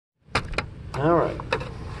All right,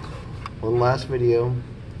 one last video.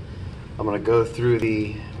 I'm going to go through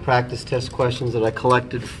the practice test questions that I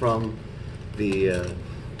collected from the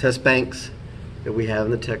test banks that we have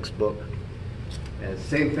in the textbook. And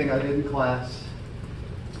same thing I did in class.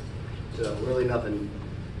 So really nothing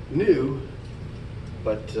new,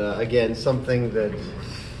 but again, something that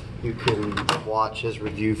you can watch as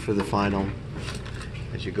review for the final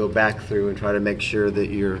as you go back through and try to make sure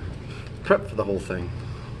that you're prepped for the whole thing.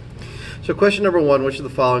 So question number one, which of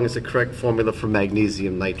the following is the correct formula for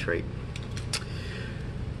magnesium nitrate?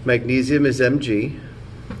 Magnesium is Mg,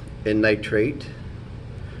 and nitrate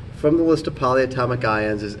from the list of polyatomic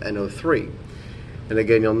ions is NO3. And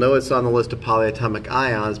again, you'll know it's on the list of polyatomic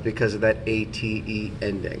ions because of that ATE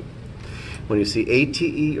ending. When you see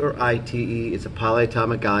ATE or ITE, it's a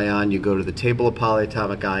polyatomic ion. You go to the table of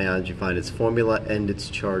polyatomic ions, you find its formula and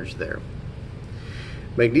its charge there.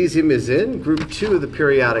 Magnesium is in group 2 of the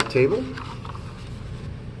periodic table.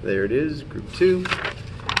 There it is, group 2.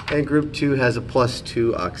 And group 2 has a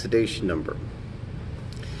 +2 oxidation number.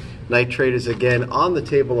 Nitrate is again on the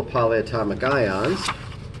table of polyatomic ions.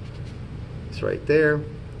 It's right there.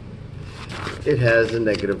 It has a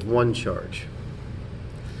 -1 charge.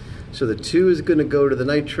 So the 2 is going to go to the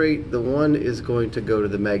nitrate, the 1 is going to go to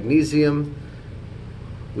the magnesium.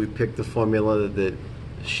 We picked the formula that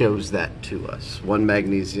shows that to us. 1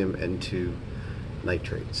 magnesium and 2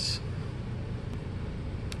 nitrates.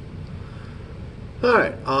 All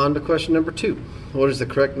right, on to question number 2. What is the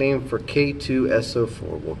correct name for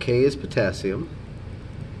K2SO4? Well, K is potassium,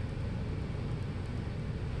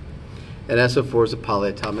 and SO4 is a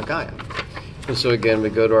polyatomic ion. And so again, we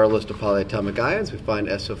go to our list of polyatomic ions, we find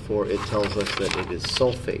SO4, it tells us that it is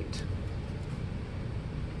sulfate.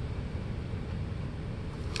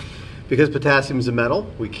 Because potassium is a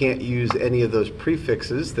metal, we can't use any of those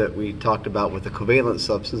prefixes that we talked about with the covalent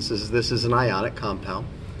substances. This is an ionic compound.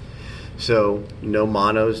 So no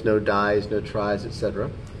monos, no dis, no tris,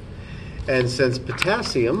 etc. And since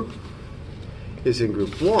potassium is in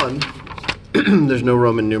group 1, there's no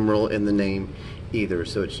Roman numeral in the name either.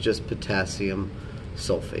 So it's just potassium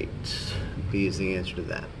sulfate. B is the answer to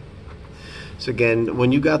that. So again,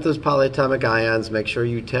 when you got those polyatomic ions, make sure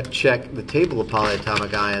you check the table of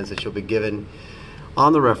polyatomic ions that you'll be given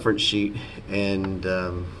on the reference sheet and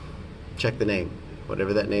check the name.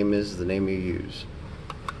 Whatever that name is the name you use.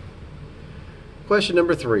 Question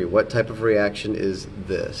number 3, what type of reaction is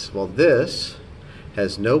this? Well, this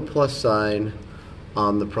has no plus sign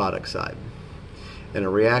on the product side. And a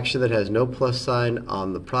reaction that has no plus sign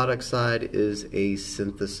on the product side is a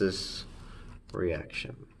synthesis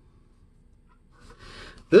reaction.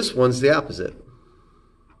 This one's the opposite.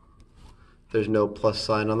 There's no plus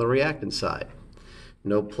sign on the reactant side.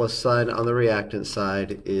 No plus sign on the reactant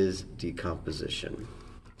side is decomposition.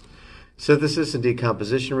 Synthesis and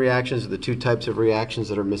decomposition reactions are the 2 types of reactions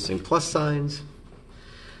that are missing plus signs.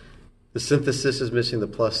 The synthesis is missing the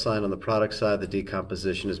plus sign on the product side. The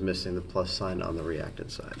decomposition is missing the plus sign on the reactant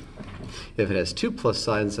side. If it has 2 plus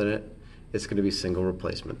signs in it, it's going to be single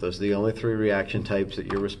replacement. Those are the only 3 reaction types that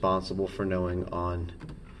you're responsible for knowing on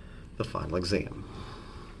the final exam.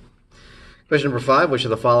 Question number 5, which of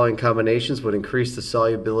the following combinations would increase the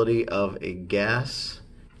solubility of a gas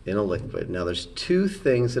in a liquid? Now there's 2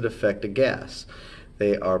 things that affect a gas.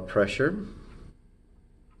 They are pressure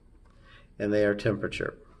and they are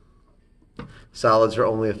temperature. Solids are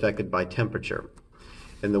only affected by temperature.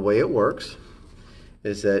 And the way it works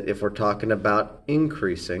is that if we're talking about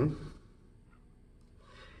increasing,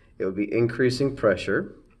 it would be increasing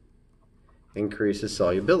pressure increases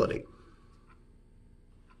solubility.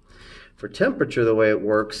 For temperature, the way it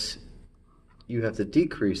works, you have to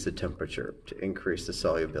decrease the temperature to increase the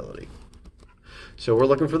solubility. So we're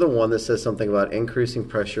looking for the one that says something about increasing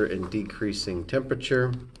pressure and decreasing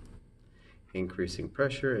temperature. Increasing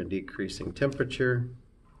pressure and decreasing temperature.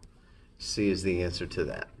 C is the answer to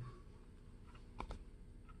that.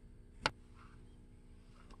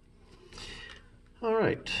 All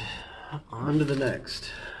right, on to the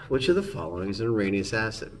next. Which of the following is an Arrhenius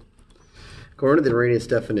acid? According to the Arrhenius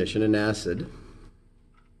definition, an acid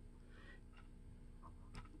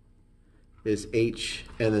is H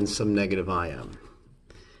and then some negative ion.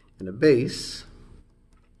 And a base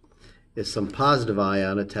is some positive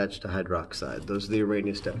ion attached to hydroxide. Those are the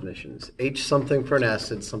Arrhenius definitions. H something for an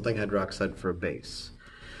acid, something hydroxide for a base.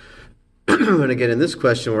 And again, in this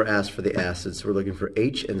question, we're asked for the acid. So we're looking for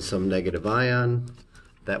H and some negative ion.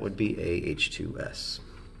 That would be AH2S.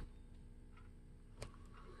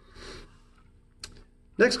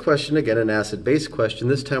 Next question, again, an acid-base question.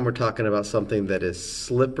 This time we're talking about something that is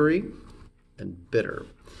slippery and bitter.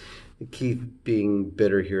 The key being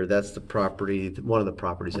bitter here, that's the property, one of the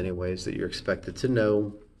properties anyways, that you're expected to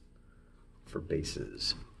know for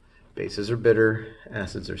bases. Bases are bitter,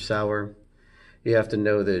 acids are sour. You have to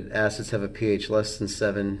know that acids have a pH less than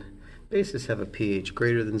 7, bases have a pH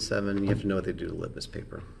greater than 7. You have to know what they do to litmus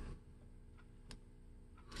paper.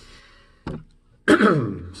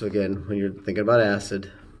 So again, when you're thinking about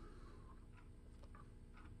acid,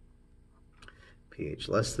 pH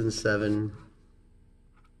less than 7,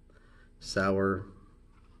 sour,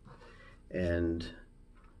 and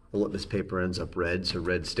the litmus paper ends up red, so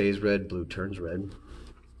red stays red, blue turns red.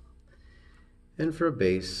 And for a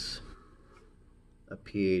base, a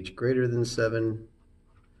pH greater than 7,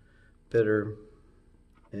 bitter,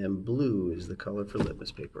 and blue is the color for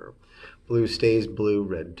litmus paper. Blue stays blue,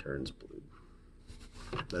 red turns blue.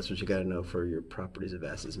 That's what you got to know for your properties of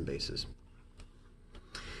acids and bases.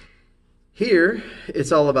 Here,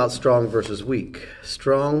 it's all about strong versus weak.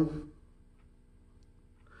 Strong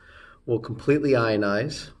will completely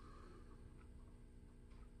ionize.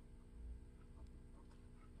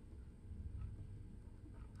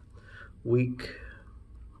 Weak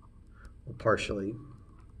will partially.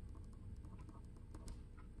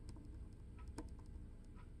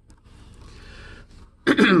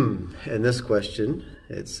 In this question,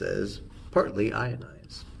 it says partly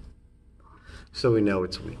ionize. So we know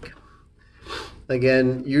it's weak.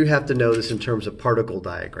 Again, you have to know this in terms of particle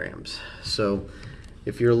diagrams. So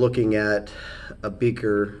if you're looking at a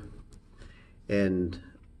beaker and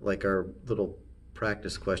like our little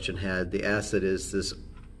practice question had, the acid is this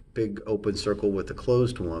big open circle with a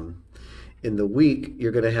closed one. In the weak,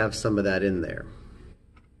 you're going to have some of that in there.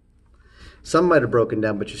 Some might have broken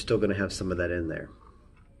down, but you're still going to have some of that in there.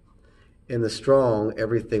 In the strong,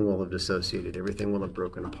 everything will have dissociated. Everything will have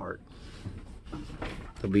broken apart.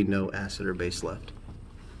 There'll be no acid or base left.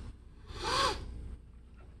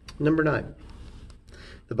 Number 9.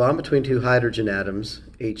 The bond between two hydrogen atoms,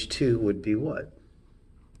 H2, would be what?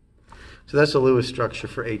 So that's a Lewis structure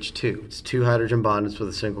for H2. It's two hydrogen bonds with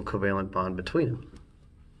a single covalent bond between them.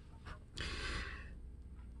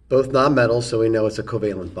 Both nonmetals, so we know it's a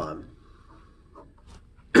covalent bond.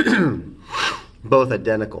 Both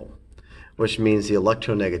identical, which means the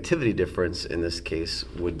electronegativity difference in this case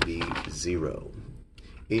would be 0.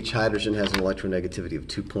 Each hydrogen has an electronegativity of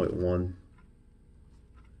 2.1.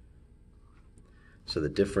 So the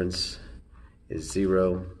difference is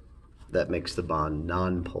 0. That makes the bond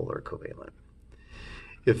nonpolar covalent.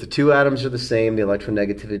 If the two atoms are the same, the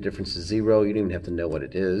electronegativity difference is 0. You don't even have to know what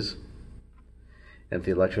it is. And if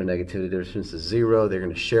the electronegativity difference is 0, they're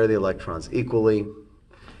going to share the electrons equally,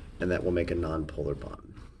 and that will make a nonpolar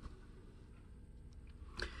bond.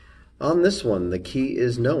 On this one, the key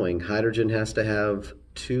is knowing hydrogen has to have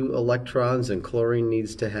 2 electrons and chlorine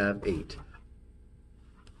needs to have 8.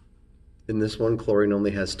 In this one, chlorine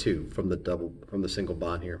only has 2 from the single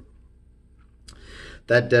bond here.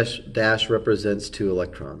 That dash represents 2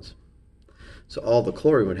 electrons. So all the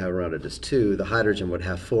chlorine would have around it is 2. The hydrogen would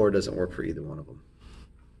have 4. It doesn't work for either one of them.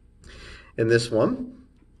 In this one,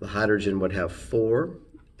 the hydrogen would have 4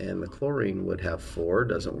 and the chlorine would have 4. It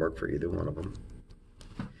doesn't work for either one of them.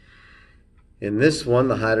 In this one,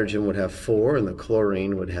 the hydrogen would have 4 and the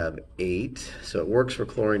chlorine would have 8. So it works for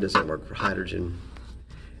chlorine, doesn't work for hydrogen.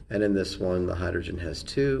 And in this one, the hydrogen has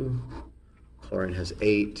 2, chlorine has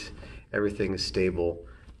 8. Everything is stable.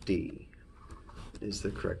 D is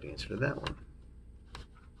the correct answer to that one.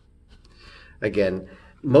 Again,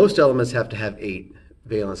 most elements have to have 8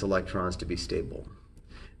 valence electrons to be stable.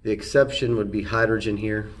 The exception would be hydrogen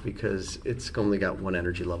here because it's only got 1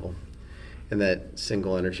 energy level. And that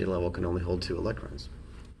single energy level can only hold 2 electrons.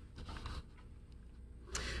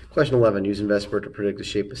 Question 11, use InVesPert to predict the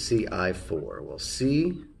shape of Ci4. Well,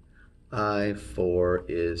 Ci4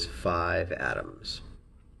 is 5 atoms.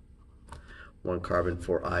 1 carbon,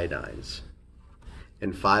 4 iodines.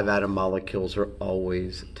 And 5 atom molecules are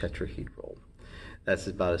always tetrahedral. That's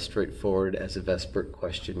about as straightforward as a VSPERT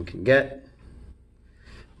question can get.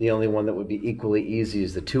 The only one that would be equally easy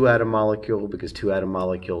is the 2 atom molecule because 2 atom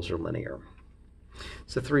molecules are linear.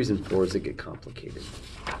 It's the 3s and 4s that get complicated.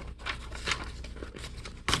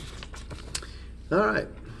 All right.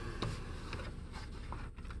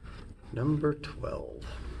 Number 12.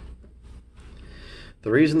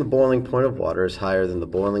 The reason the boiling point of water is higher than the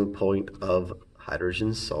boiling point of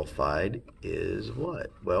hydrogen sulfide is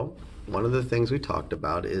what? Well, one of the things we talked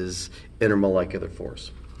about is intermolecular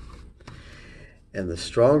force. And the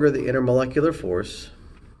stronger the intermolecular force,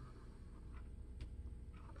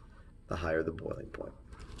 the higher the boiling point.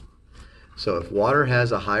 So if water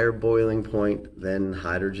has a higher boiling point than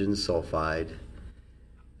hydrogen sulfide,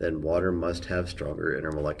 then water must have stronger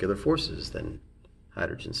intermolecular forces than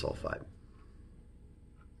hydrogen sulfide.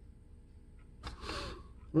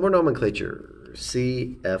 More nomenclature.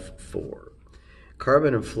 CF4.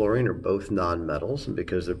 Carbon and fluorine are both nonmetals, and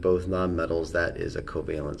because they're both nonmetals, that is a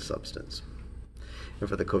covalent substance. And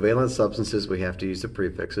for the covalent substances, we have to use the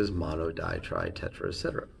prefixes mono, di, tri, tetra,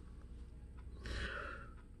 etc.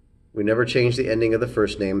 We never change the ending of the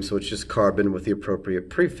first name, so it's just carbon with the appropriate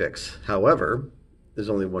prefix. However, there's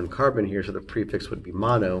only one carbon here, so the prefix would be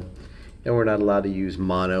mono, and we're not allowed to use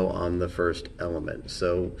mono on the first element.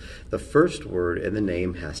 So the first word in the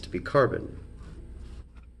name has to be carbon.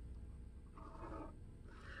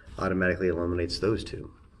 Automatically eliminates those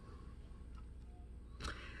two.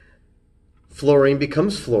 Fluorine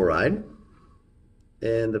becomes fluoride,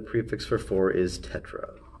 and the prefix for 4 is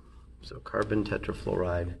tetra. So carbon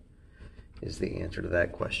tetrafluoride is the answer to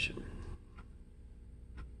that question.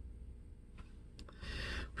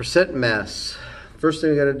 Percent mass. First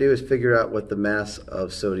thing we got to do is figure out what the mass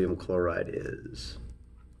of sodium chloride is.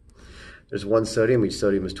 There's one sodium, each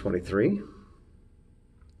sodium is 23.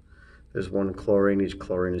 There's one chlorine, each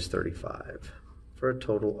chlorine is 35, for a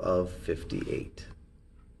total of 58.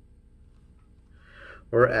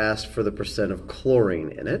 We're asked for the percent of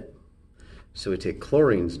chlorine in it. So we take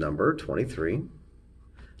chlorine's number, 23,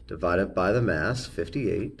 divide it by the mass,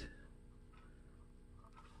 58,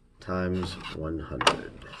 times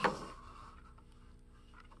 100.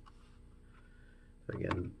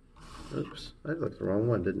 Again, oops, I looked the wrong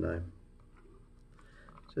one, didn't I?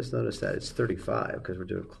 Just notice that it's 35 because we're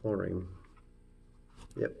doing chlorine.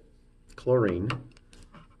 Yep, chlorine,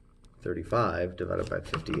 35 divided by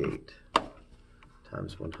 58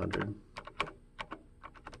 times 100.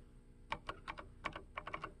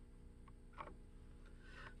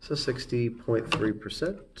 So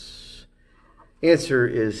 60.3%. Answer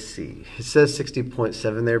is C. It says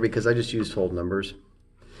 60.7 there because I just used whole numbers.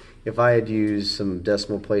 If I had used some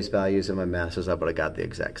decimal place values in my masses, I would have got the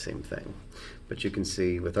exact same thing. But you can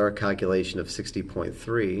see with our calculation of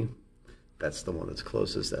 60.3, that's the one that's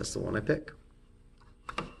closest. That's the one I pick.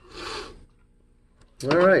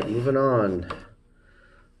 All right, moving on.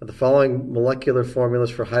 The following molecular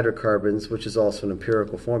formulas for hydrocarbons, which is also an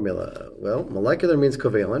empirical formula. Well, molecular means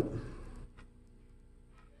covalent.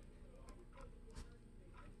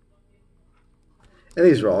 And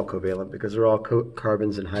these are all covalent because they're all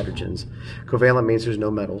carbons and hydrogens. Covalent means there's no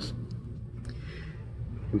metals.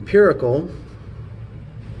 Empirical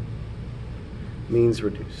means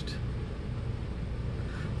reduced.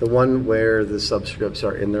 The one where the subscripts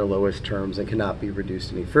are in their lowest terms and cannot be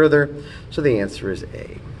reduced any further. So the answer is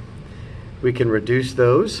A. We can reduce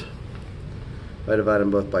those by dividing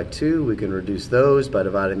them both by 2. We can reduce those by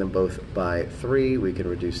dividing them both by 3. We can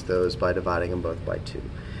reduce those by dividing them both by 2.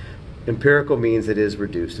 Empirical means it is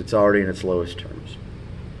reduced. It's already in its lowest terms.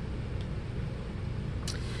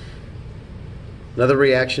 Another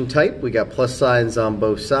reaction type, we got plus signs on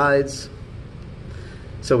both sides.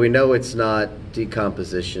 So we know it's not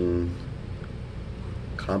decomposition,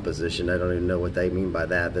 composition. I don't even know what they mean by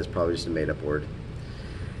that. That's probably just a made-up word.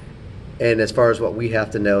 And as far as what we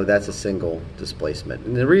have to know, that's a single displacement.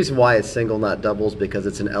 And the reason why it's single, not doubles, because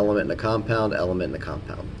it's an element in a compound, element in a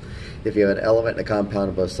compound. If you have an element and a compound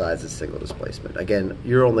on both sides, it's single displacement. Again,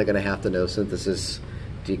 you're only going to have to know synthesis,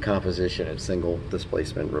 decomposition, and single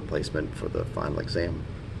displacement replacement for the final exam,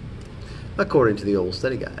 according to the old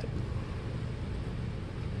study guide.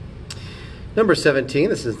 Number 17,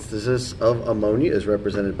 the synthesis of ammonia is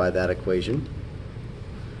represented by that equation.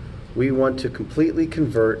 We want to completely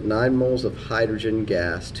convert 9 moles of hydrogen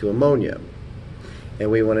gas to ammonia, and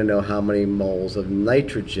we want to know how many moles of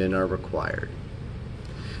nitrogen are required.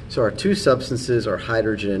 So our two substances are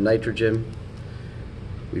hydrogen and nitrogen.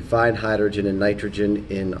 We find hydrogen and nitrogen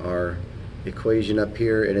in our equation up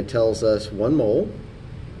here, and it tells us 1 mole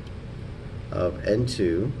of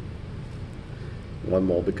N2, 1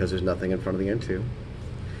 mole because there's nothing in front of the N2,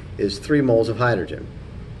 is 3 moles of hydrogen.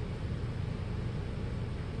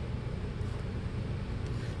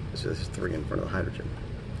 So this is 3 in front of the hydrogen.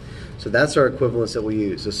 So that's our equivalence that we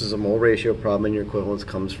use. This is a mole ratio problem, and your equivalence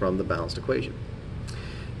comes from the balanced equation.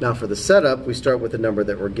 Now for the setup, we start with the number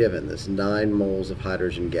that we're given, this 9 moles of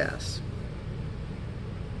hydrogen gas.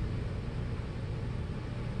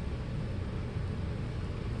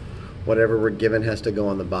 Whatever we're given has to go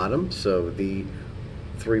on the bottom, so the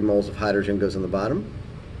 3 moles of hydrogen goes on the bottom.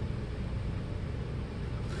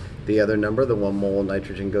 The other number, the 1 mole of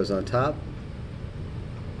nitrogen, goes on top.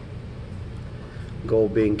 Goal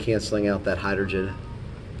being canceling out that hydrogen.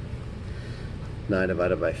 9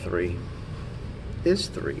 divided by 3 is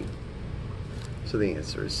 3. So the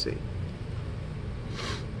answer is C.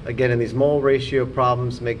 Again, in these mole ratio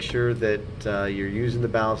problems, make sure that you're using the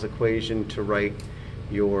balance equation to write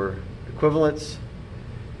your equivalence,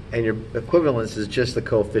 and your equivalence is just the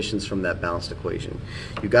coefficients from that balanced equation.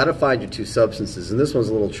 You've got to find your two substances, and this one's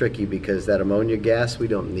a little tricky because that ammonia gas, we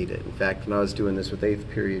don't need it. In fact, when I was doing this with 8th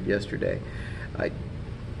period yesterday, I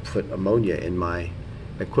put ammonia in my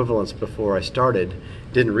equivalence before I started.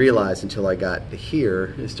 Didn't realize until I got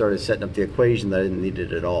here and started setting up the equation that I didn't need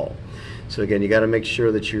it at all. So again, you got to make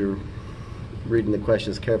sure that you're reading the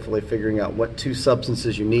questions carefully, figuring out what two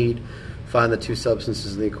substances you need, find the two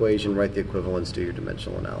substances in the equation, write the equivalence, do your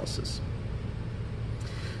dimensional analysis.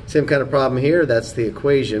 Same kind of problem here. That's the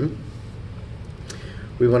equation.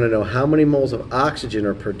 We want to know how many moles of oxygen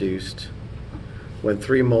are produced when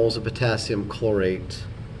 3 moles of potassium chlorate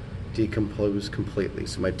decompose completely.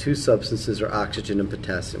 So my two substances are oxygen and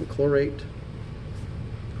potassium chlorate.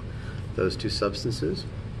 Those two substances.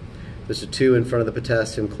 There's a 2 in front of the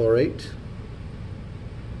potassium chlorate.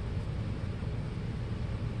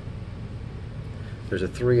 There's a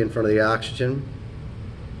 3 in front of the oxygen.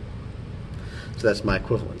 So that's my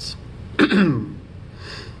equivalence.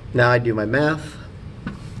 Now I do my math,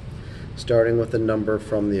 starting with the number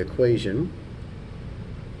from the equation.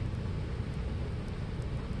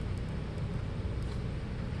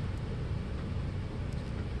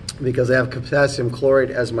 Because I have potassium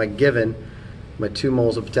chlorate as my given, my 2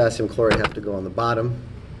 moles of potassium chlorate have to go on the bottom.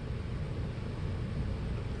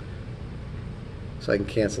 So I can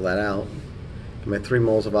cancel that out. And my 3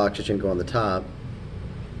 moles of oxygen go on the top.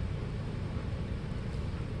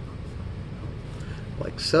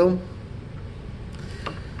 Like so.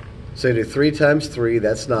 So I do 3 times 3,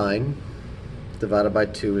 that's 9. Divided by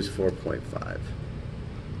 2 is 4.5.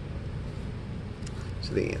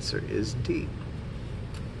 So the answer is D.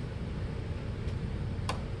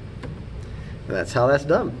 And that's how that's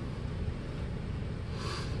done.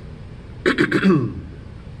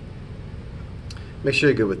 Make sure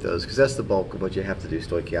you're good with those, because that's the bulk of what you have to do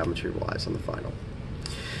stoichiometry-wise on the final.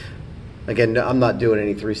 Again, I'm not doing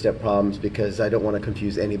any 3-step problems because I don't want to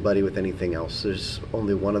confuse anybody with anything else. There's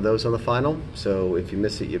only one of those on the final, so if you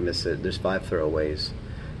miss it, you miss it. There's 5 throwaways,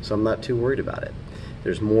 so I'm not too worried about it.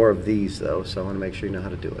 There's more of these, though, so I want to make sure you know how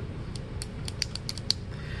to do it.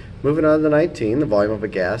 Moving on to 19, the volume of a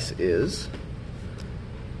gas is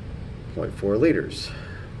 0.4 liters.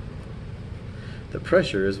 The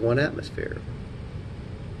pressure is 1 atmosphere.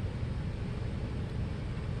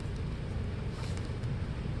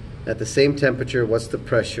 At the same temperature, what's the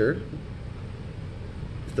pressure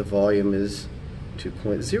if the volume is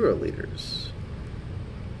 2.0 liters?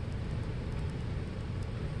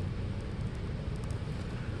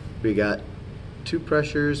 We got 2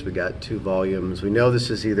 pressures, we got 2 volumes. We know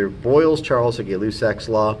this is either Boyle's, Charles, or Gay-Lussac's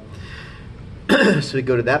law. So we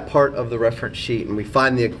go to that part of the reference sheet and we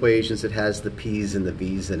find the equations that has the P's and the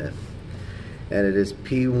V's in it. And it is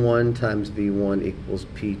P1 times V1 equals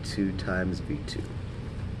P2 times V2.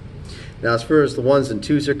 Now as far as the 1s and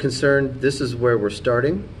 2s are concerned, this is where we're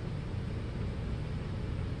starting.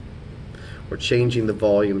 We're changing the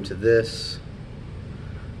volume to this.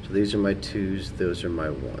 So these are my 2s, those are my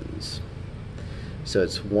 1s. So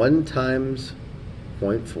it's 1 times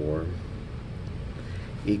 0.4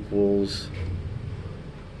 equals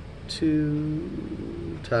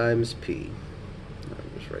 2 times P.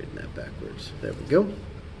 I'm just writing that backwards. There we go.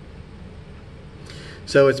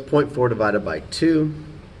 So it's 0.4 divided by 2,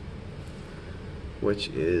 which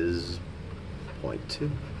is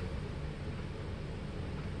 0.2.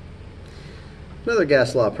 Another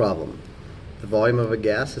gas law problem. The volume of a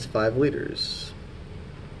gas is 5 liters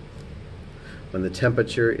when the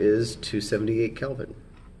temperature is 278 Kelvin.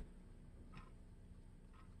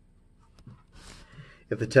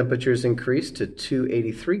 If the temperature is increased to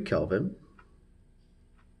 283 Kelvin,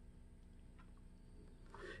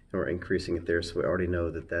 and we're increasing it there, so we already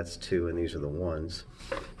know that that's 2 and these are the 1s,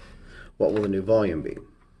 what will the new volume be?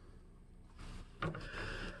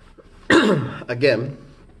 Again,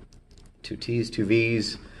 2 T's, 2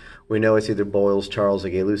 V's. We know it's either Boyle's, Charles, or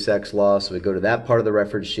Gay-Lussac's law, so we go to that part of the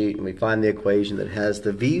reference sheet and we find the equation that has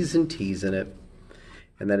the V's and T's in it,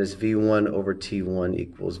 and that is V1 over T1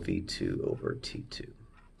 equals V2 over T2.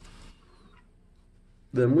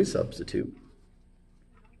 Then we substitute.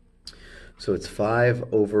 So it's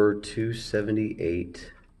 5 over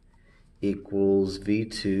 278 equals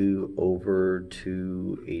V2 over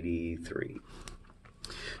 283.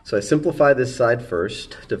 So I simplify this side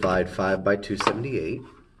first, divide 5 by 278.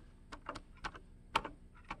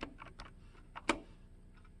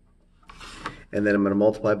 And then I'm going to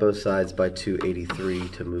multiply both sides by 283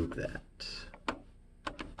 to move that.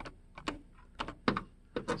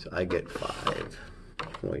 So I get 5.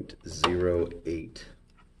 0.08,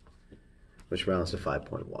 which rounds to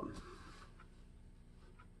 5.1.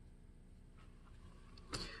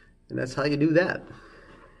 And that's how you do that.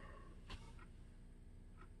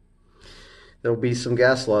 There'll be some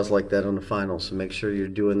gas laws like that on the final, so make sure you're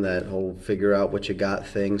doing that whole figure out what you got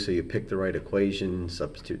thing so you pick the right equation,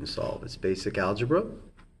 substitute and solve. It's basic algebra.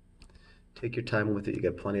 Take your time with it. You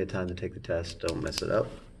got plenty of time to take the test. Don't mess it up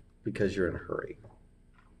because you're in a hurry.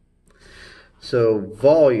 So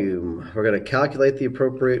volume, we're going to calculate the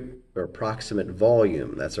appropriate or approximate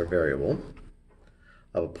volume, that's our variable,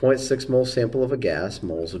 of a 0.6 mole sample of a gas.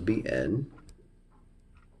 Moles would be N.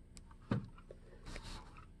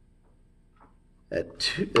 At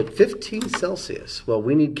 15 Celsius, well,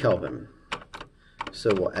 we need Kelvin.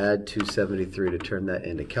 So we'll add 273 to turn that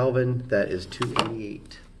into Kelvin. That is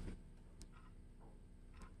 288.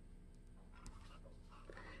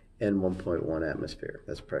 And 1.1 atmosphere.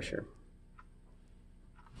 That's pressure.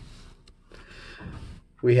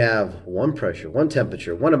 We have one pressure, one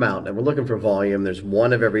temperature, one amount, and we're looking for volume. There's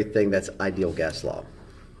one of everything. That's ideal gas law.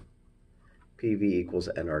 PV equals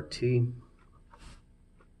nRT.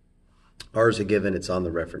 R is a given, it's on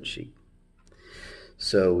the reference sheet.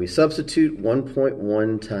 So we substitute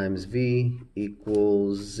 1.1 times V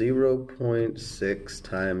equals 0.6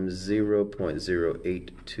 times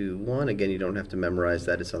 0.0821. Again, you don't have to memorize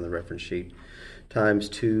that, it's on the reference sheet. Times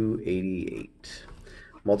 288.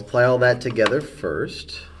 Multiply all that together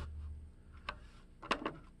first.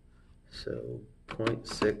 So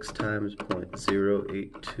 0.6 times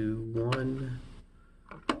 0.0821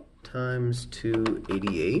 times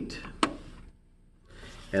 288.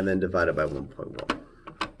 And then divided by 1.1.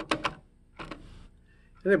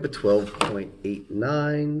 And up to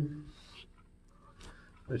 12.89,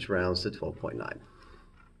 which rounds to 12.9.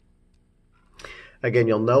 Again,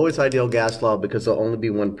 you'll know it's ideal gas law because there'll only be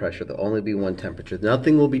one pressure, there'll only be one temperature.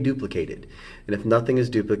 Nothing will be duplicated. And if nothing is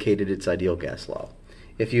duplicated, it's ideal gas law.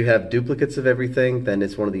 If you have duplicates of everything, then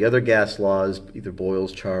it's one of the other gas laws, either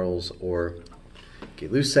Boyle's, Charles, or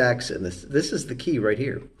Gay-Lussac's. And this is the key right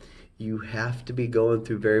here. You have to be going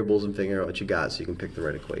through variables and figuring out what you got so you can pick the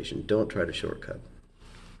right equation. Don't try to shortcut.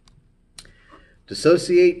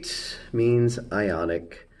 Dissociate means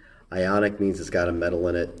ionic. Ionic means it's got a metal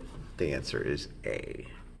in it. The answer is A.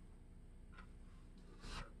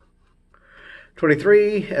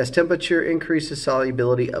 23, as temperature increases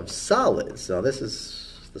solubility of solids. Now this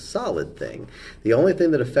is the solid thing. The only thing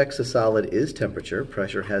that affects a solid is temperature.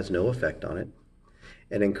 Pressure has no effect on it.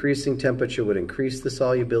 And increasing temperature would increase the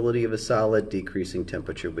solubility of a solid. Decreasing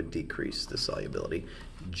temperature would decrease the solubility,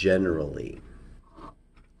 generally.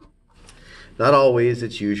 Not always,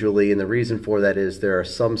 it's usually, and the reason for that is there are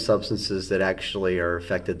some substances that actually are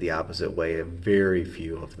affected the opposite way, very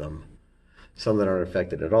few of them. Some that aren't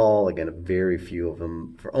affected at all, again, very few of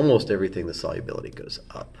them. For almost everything, the solubility goes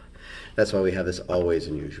up. That's why we have this always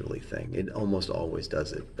and usually thing. It almost always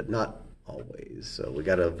does it, but not always, so we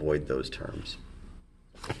got to avoid those terms.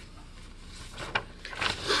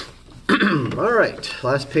 All right,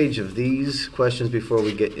 last page of these questions before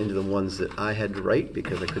we get into the ones that I had to write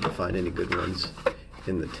because I couldn't find any good ones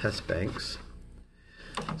in the test banks.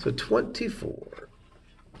 So 24.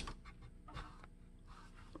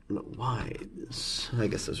 Why? I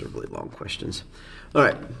guess those are really long questions. All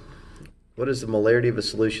right. What is the molarity of a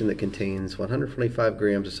solution that contains 125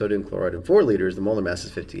 grams of sodium chloride in 4 liters? The molar mass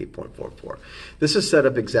is 58.44. This is set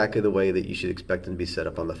up exactly the way that you should expect them to be set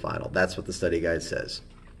up on the final. That's what the study guide says.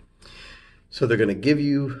 So they're going to give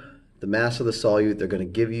you the mass of the solute, they're going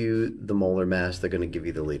to give you the molar mass, they're going to give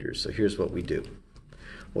you the liters. So here's what we do.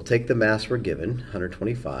 We'll take the mass we're given,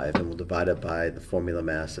 125, and we'll divide it by the formula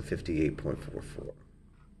mass of 58.44.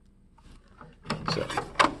 So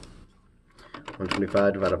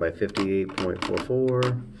 125 divided by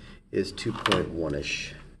 58.44 is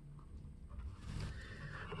 2.1-ish.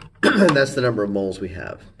 That's the number of moles we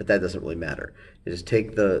have, but that doesn't really matter. You just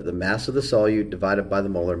take the mass of the solute divided by the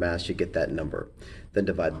molar mass, you get that number. Then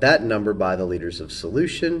divide that number by the liters of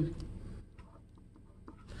solution.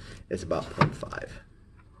 It's about 0.5.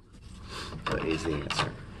 So A is the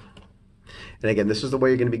answer. And again, this is the way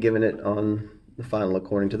you're going to be given it on the final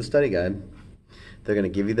according to the study guide. They're going to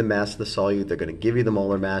give you the mass of the solute, they're going to give you the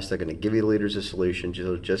molar mass, they're going to give you the liters of solution.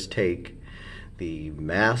 So just take the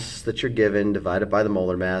mass that you're given, divide it by the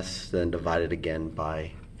molar mass, then divide it again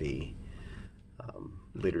by the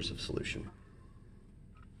liters of solution.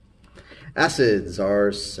 Acids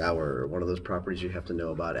are sour. One of those properties you have to know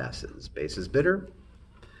about acids. Base is bitter,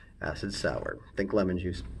 acid sour. Think lemon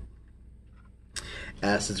juice.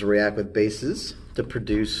 Acids react with bases to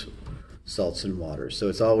produce salts and water. So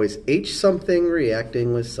it's always H something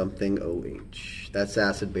reacting with something OH. That's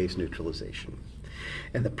acid-base neutralization.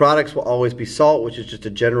 And the products will always be salt, which is just a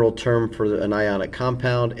general term for an ionic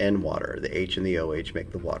compound, and water. The H and the OH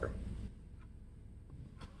make the water.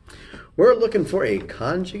 We're looking for a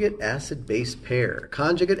conjugate acid-base pair.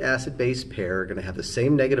 Conjugate acid-base pair are going to have the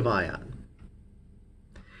same negative ion.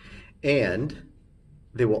 And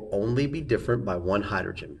they will only be different by one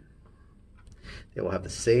hydrogen. They will have the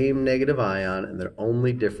same negative ion, and they're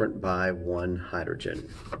only different by one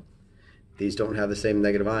hydrogen. These don't have the same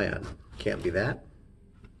negative ion. Can't be that.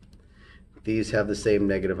 These have the same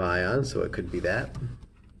negative ion, so it could be that.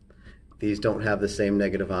 These don't have the same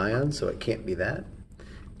negative ion, so it can't be that.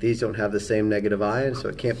 These don't have the same negative ion, so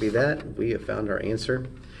it can't be that. We have found our answer.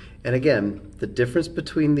 And again, the difference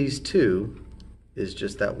between these two is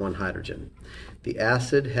just that one hydrogen. The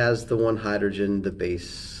acid has the one hydrogen, the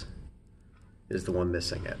base is the one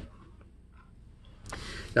missing it.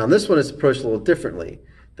 Now, in this one, it's approached a little differently.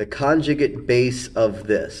 The conjugate base of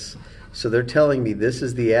this. So they're telling me this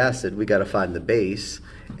is the acid, we got to find the base.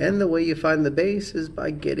 And the way you find the base is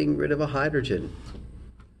by getting rid of a hydrogen.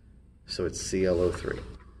 So it's ClO3.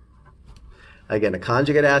 Again, a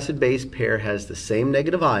conjugate acid-base pair has the same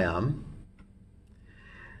negative ion.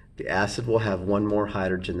 The acid will have one more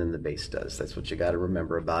hydrogen than the base does. That's what you got to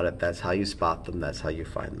remember about it. That's how you spot them. That's how you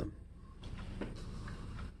find them.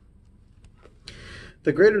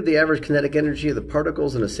 The greater the average kinetic energy of the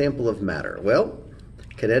particles in a sample of matter. Well,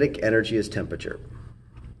 kinetic energy is temperature.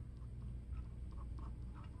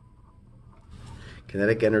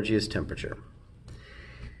 Kinetic energy is temperature.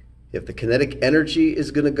 If the kinetic energy is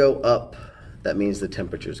going to go up, that means the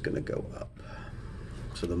temperature is going to go up.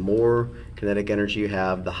 So the more kinetic energy you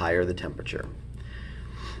have, the higher the temperature.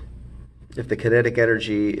 If the kinetic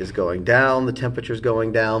energy is going down, the temperature is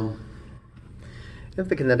going down. If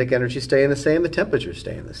the kinetic energy is staying the same, the temperature is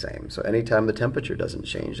staying the same. So anytime the temperature doesn't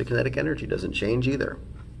change, the kinetic energy doesn't change either.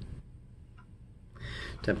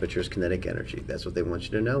 Temperature is kinetic energy. That's what they want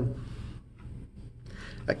you to know.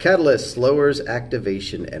 A catalyst lowers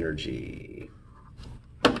activation energy.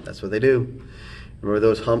 That's what they do. Remember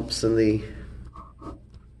those humps in the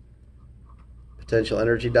potential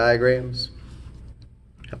energy diagrams?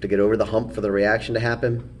 Have to get over the hump for the reaction to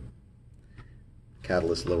happen.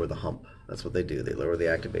 Catalysts lower the hump. That's what they do. They lower the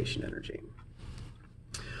activation energy.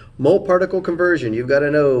 Mole particle conversion. You've got to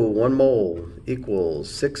know 1 mole equals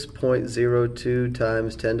 6.02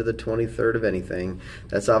 times 10 to the 23rd of anything.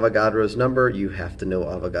 That's Avogadro's number. You have to know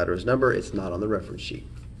Avogadro's number. It's not on the reference sheet.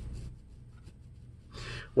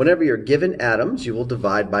 Whenever you're given atoms, you will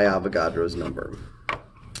divide by Avogadro's number.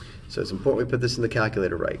 So it's important we put this in the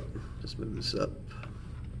calculator right. Just move this up.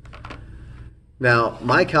 Now,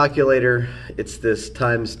 my calculator, it's this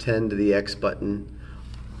times 10 to the X button.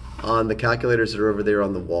 On the calculators that are over there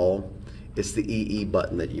on the wall, it's the EE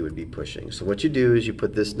button that you would be pushing. So what you do is you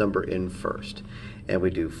put this number in first. And we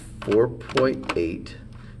do 4.8.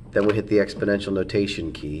 Then we hit the exponential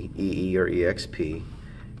notation key, EE or EXP,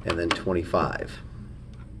 and then 25.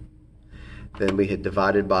 Then we hit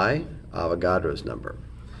divided by Avogadro's number.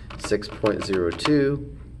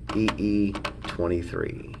 6.02 EE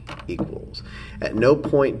 23 equals. At no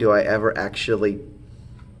point do I ever actually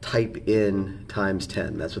type in times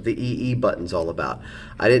 10. That's what the EE button's all about.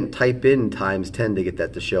 I didn't type in times 10 to get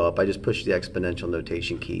that to show up. I just pushed the exponential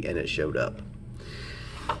notation key and it showed up.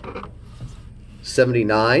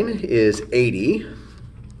 79 is 80,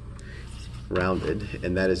 rounded,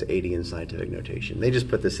 and that is 80 in scientific notation. They just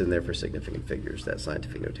put this in there for significant figures, that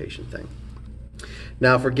scientific notation thing.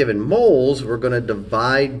 Now, if we're given moles, we're going to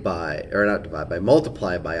divide by, or not divide by,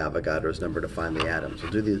 multiply by Avogadro's number to find the atoms.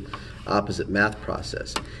 We'll do the opposite math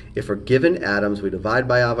process. If we're given atoms, we divide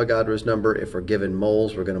by Avogadro's number. If we're given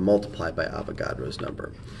moles, we're going to multiply by Avogadro's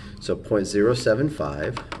number. So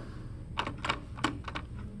 0.075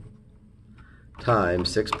 times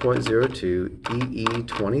 6.02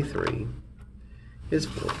 EE23 is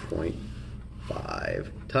 4.5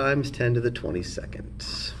 times 10 to the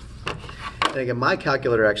 22nd. And again, my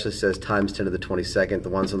calculator actually says times 10 to the 22nd. The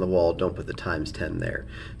ones on the wall don't put the times 10 there.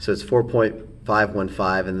 So it's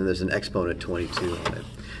 4.515, and then there's an exponent 22 on it.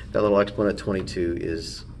 That little exponent 22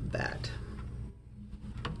 is that.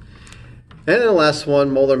 And then the last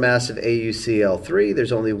one, molar mass of AuCl3.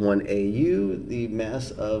 There's only one Au. The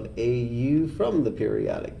mass of Au from the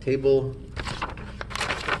periodic table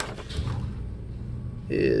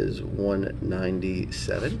is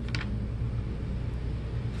 197.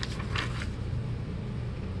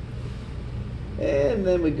 And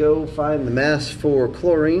then we go find the mass for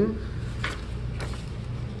chlorine,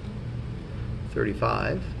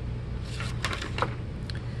 35.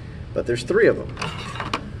 but there's 3 of them.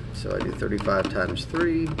 So I do 35 times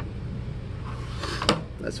 3,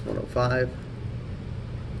 that's 105.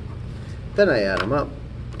 Then I add them up,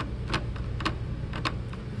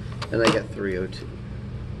 and I get 302.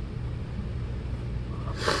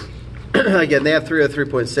 Again, they have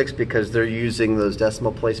 303.6 because they're using those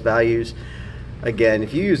decimal place values. Again,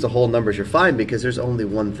 if you use the whole numbers, you're fine because there's only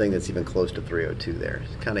one thing that's even close to 302 there.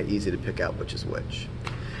 It's kind of easy to pick out which is which.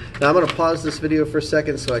 Now I'm going to pause this video for a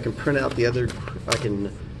second so I can print out the other, if I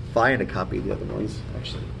can find a copy of the other ones.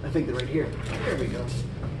 Actually, I think they're right here. There we go.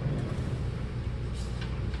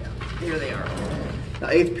 Yeah, here they are. Now,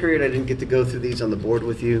 8th period, I didn't get to go through these on the board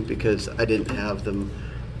with you because I didn't have them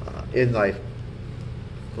in my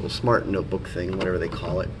little smart notebook thing, whatever they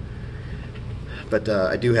call it. But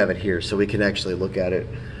I do have it here, so we can actually look at it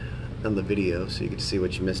on the video, so you can see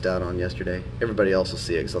what you missed out on yesterday. Everybody else will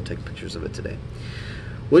see it because I'll take pictures of it today.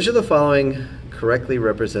 Which of the following correctly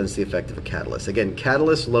represents the effect of a catalyst? Again,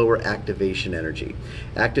 catalysts lower activation energy.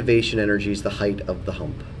 Activation energy is the height of the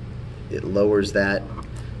hump. It lowers that,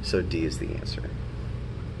 so D is the answer.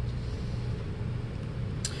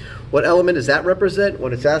 What element does that represent?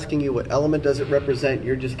 When it's asking you what element does it represent,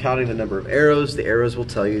 you're just counting the number of arrows. The arrows will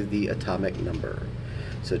tell you the atomic number.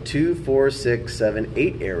 So 2, 4, 6, 7,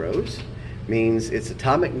 8 arrows means it's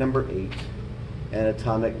atomic number 8, and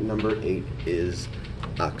atomic number 8 is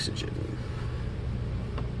oxygen.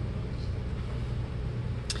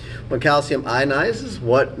 When calcium ionizes,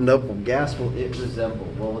 what noble gas will it resemble?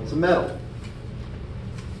 Well, it's a metal.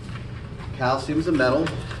 Calcium is a metal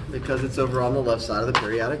because it's over on the left side of the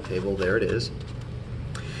periodic table. There it is.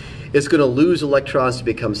 It's going to lose electrons to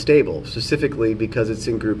become stable. Specifically, because it's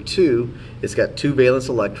in group 2, it's got 2 valence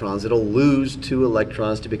electrons. It'll lose 2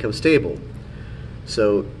 electrons to become stable.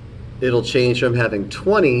 So it'll change from having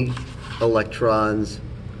 20 electrons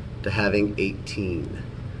to having 18.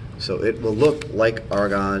 So it will look like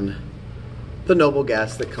argon, the noble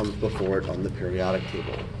gas that comes before it on the periodic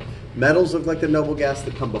table. Metals look like the noble gas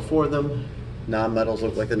that come before them. Non-metals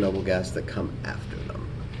look like the noble gas that come after them.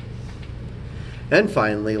 And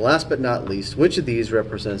finally, last but not least, which of these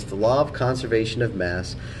represents the law of conservation of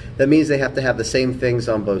mass? That means they have to have the same things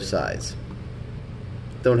on both sides.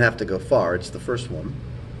 Don't have to go far, it's the first one.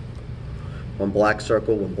 1 black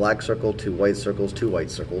circle, 1 black circle, 2 white circles, 2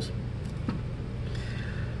 white circles.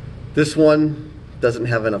 This one doesn't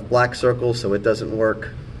have enough black circles, so it doesn't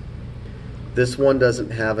work. This one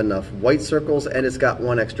doesn't have enough white circles, and it's got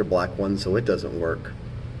 1 extra black one, so it doesn't work.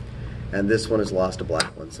 And this one has lost a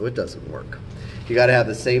black one, so it doesn't work. You got to have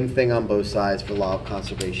the same thing on both sides for law of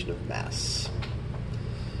conservation of mass.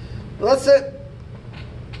 Well, that's it.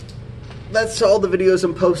 That's all the videos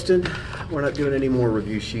I'm posting. We're not doing any more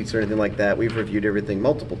review sheets or anything like that. We've reviewed everything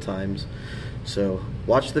multiple times. So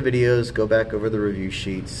watch the videos, go back over the review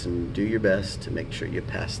sheets, and do your best to make sure you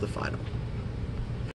pass the final.